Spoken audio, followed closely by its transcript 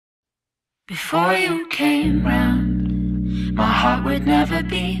Before you came round, my heart would never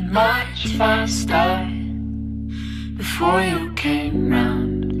beat much faster. Before you came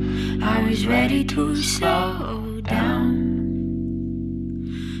round, I was ready to slow down.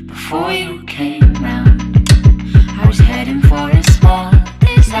 Before you came round, I was heading for a small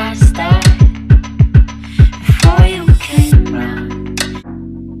disaster. Before you came round.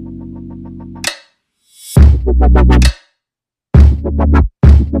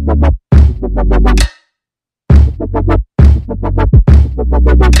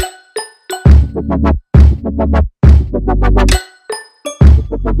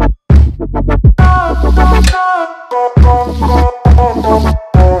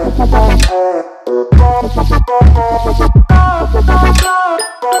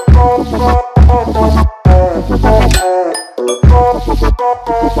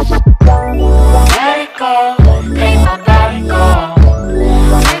 Let it go, make my body go.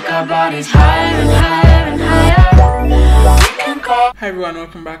 Make our bodies higher and higher and higher. We can go. Hi everyone,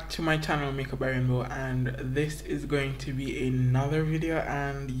 welcome back to my channel Makeup by Rainbow, and this is going to be another video.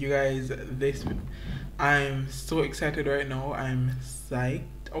 And you guys, I'm so excited right now. I'm psyched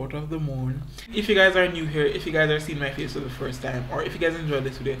out of the moon. If you guys are new here, if you guys are seeing my face for the first time, or if you guys enjoyed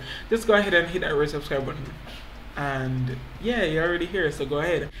this video, just go ahead and hit that red subscribe button. And yeah, you're already here, so go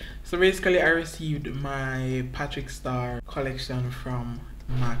ahead. So basically I received my Patrick Starrr collection from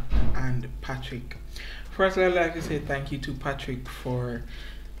Mac and Patrick. First, I'd like to say thank you to Patrick for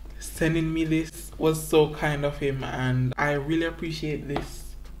sending me this. It was so kind of him, and I really appreciate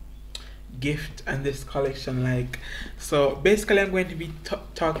this gift and this collection. So basically I'm going to be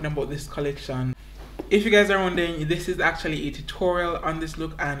talking about this collection. If you guys are wondering, this is actually a tutorial on this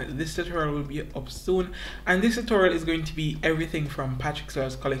look, and this tutorial will be up soon. And this tutorial is going to be everything from Patrick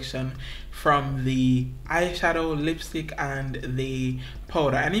Starr's collection, from the eyeshadow, lipstick, and the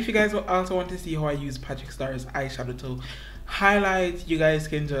powder. And if you guys also want to see how I use Patrick Starr's eyeshadow to highlight, you guys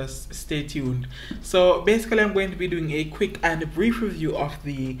can just stay tuned. So basically I'm going to be doing a quick and brief review of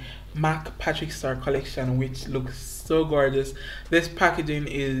the MAC Patrick Starrr collection, which looks so gorgeous. This packaging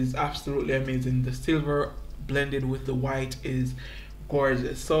is absolutely amazing. The silver blended with the white is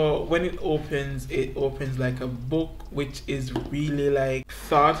gorgeous. So when it opens like a book, which is really like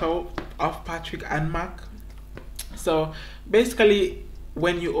thought out of Patrick and MAC. So basically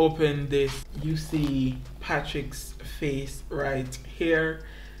when you open this, you see Patrick's face right here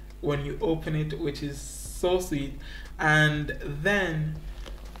when you open it, which is so sweet. And then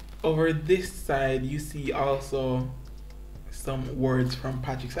over this side you see also some words from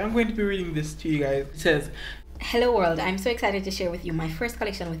Patrick. So I'm going to be reading this to you guys. It says, "Hello world, I'm so excited to share with you my first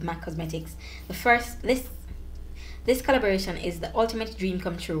collection with MAC Cosmetics. This collaboration is the ultimate dream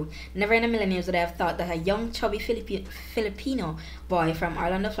come true. Never in a million years would I have thought that a young chubby Filipino boy from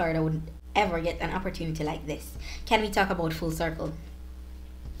Orlando, Florida would ever get an opportunity like this. Can we talk about full circle?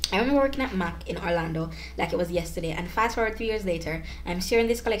 I remember working at MAC in Orlando like it was yesterday, and fast forward 3 years later, I'm sharing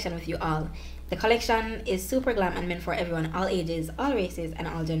this collection with you all. The collection is super glam and meant for everyone, all ages, all races, and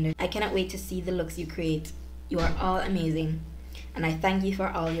all genders. I cannot wait to see the looks you create. You are all amazing, and I thank you for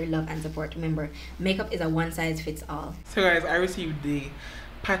all your love and support. Remember, makeup is a one-size-fits-all." So guys, I received the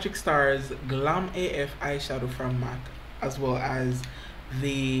Patrick Starr's Glam AF eyeshadow from MAC, as well as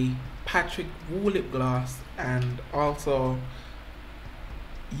the Patrick Woo lip gloss, and also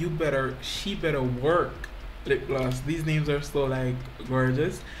She Better Work lip gloss. These names are so like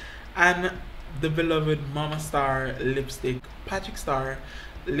gorgeous. And the beloved Mama Starr lipstick, Patrick Starrr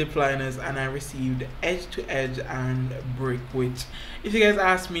lip liners, and I received Edge to Edge and Brick, which, if you guys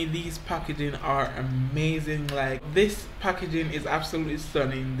ask me, these packaging are amazing. Like, this packaging is absolutely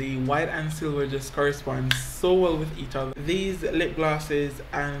stunning. The white and silver just correspond so well with each other. These lip glosses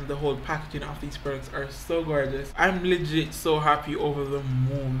and the whole packaging of these products are so gorgeous. I'm legit so happy, over the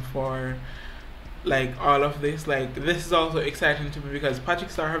moon for like all of this. Like, this is also exciting to me because Patrick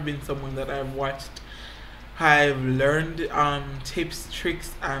Starrr have been someone that I've watched, I've learned tips,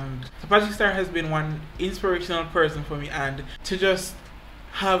 tricks, and Patrick Starrr has been one inspirational person for me. And to just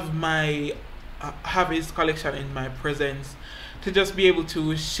have his collection in my presence, to just be able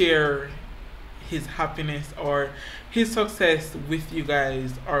to share his happiness or his success with you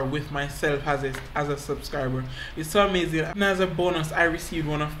guys, or with myself as a subscriber, is so amazing. And as a bonus, I received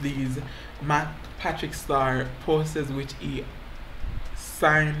one of these MAC Patrick Starrr posters, which he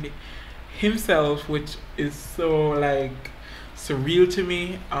signed himself, which is so like surreal to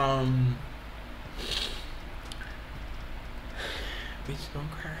me. Bitch, don't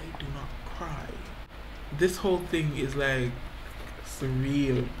cry, do not cry. This whole thing is like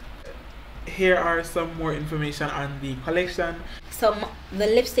surreal. here are some more information on the collection. So the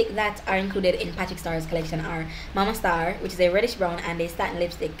lipstick that are included in Patrick Starr's collection are Mama Starrr, which is a reddish brown and a satin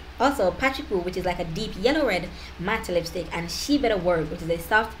lipstick. Also Patrick Wu, which is like a deep yellow red matte lipstick, and She Better Work, which is a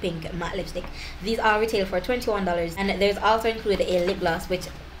soft pink matte lipstick. These all retail for $21. And there's also included a lip gloss, which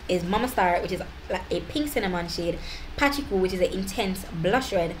is Mama Starrr, which is like a pink cinnamon shade, Patrick Wu, which is an intense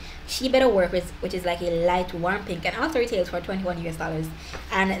blush red, She Better Work, which is like a light warm pink, and also retails for $21.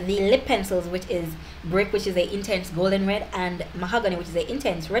 And the lip pencils, which is Brick, which is an intense golden red, and Mahogany, which is an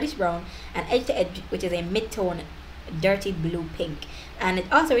intense reddish brown, and Edge to Edge, which is a mid-tone dirty blue pink, and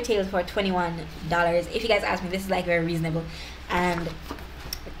it also retails for $21. If you guys ask me, this is like very reasonable. And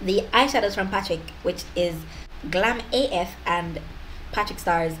the eyeshadows from Patrick, which is Glam AF and Patrick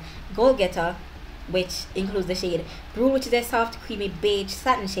Starr's Goal Getter, which includes the shade Brule, which is a soft creamy beige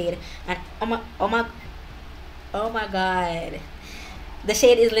satin shade, and oh my god, the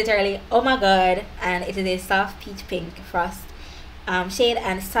shade is literally oh my god, and it is a soft peach pink frost shade,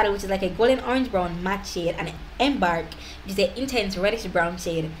 and Saddle, which is like a golden orange brown matte shade, and Embark, which is an intense reddish brown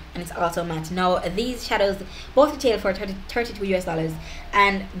shade, and it's also matte. Now these shadows both retail for $32,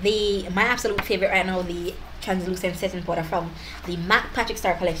 and my absolute favorite right now, the translucent setting powder from the matte Patrick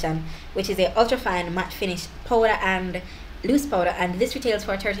Starrr collection, which is a ultra fine matte finish powder and loose powder, and this retails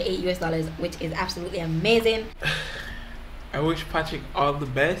for $38, which is absolutely amazing. I wish Patrick all the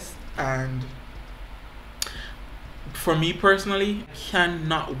best, and for me personally, I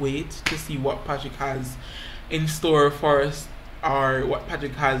cannot wait to see what Patrick has in store for us, or what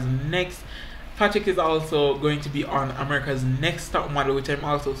Patrick has next. Patrick is also going to be on America's Next Top Model, which I'm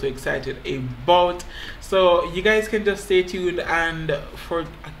also so excited about. So you guys can just stay tuned, and for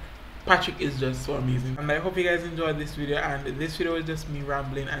Patrick is just so amazing. And I hope you guys enjoyed this video, and this video is just me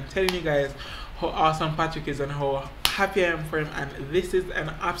rambling and telling you guys how awesome Patrick is and how happy I am for him, and this is an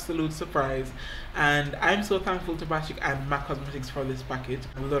absolute surprise, and I'm so thankful to Patrick and MAC Cosmetics for this package.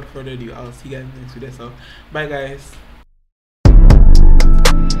 Without further ado, I'll see you guys in the next video. So bye guys.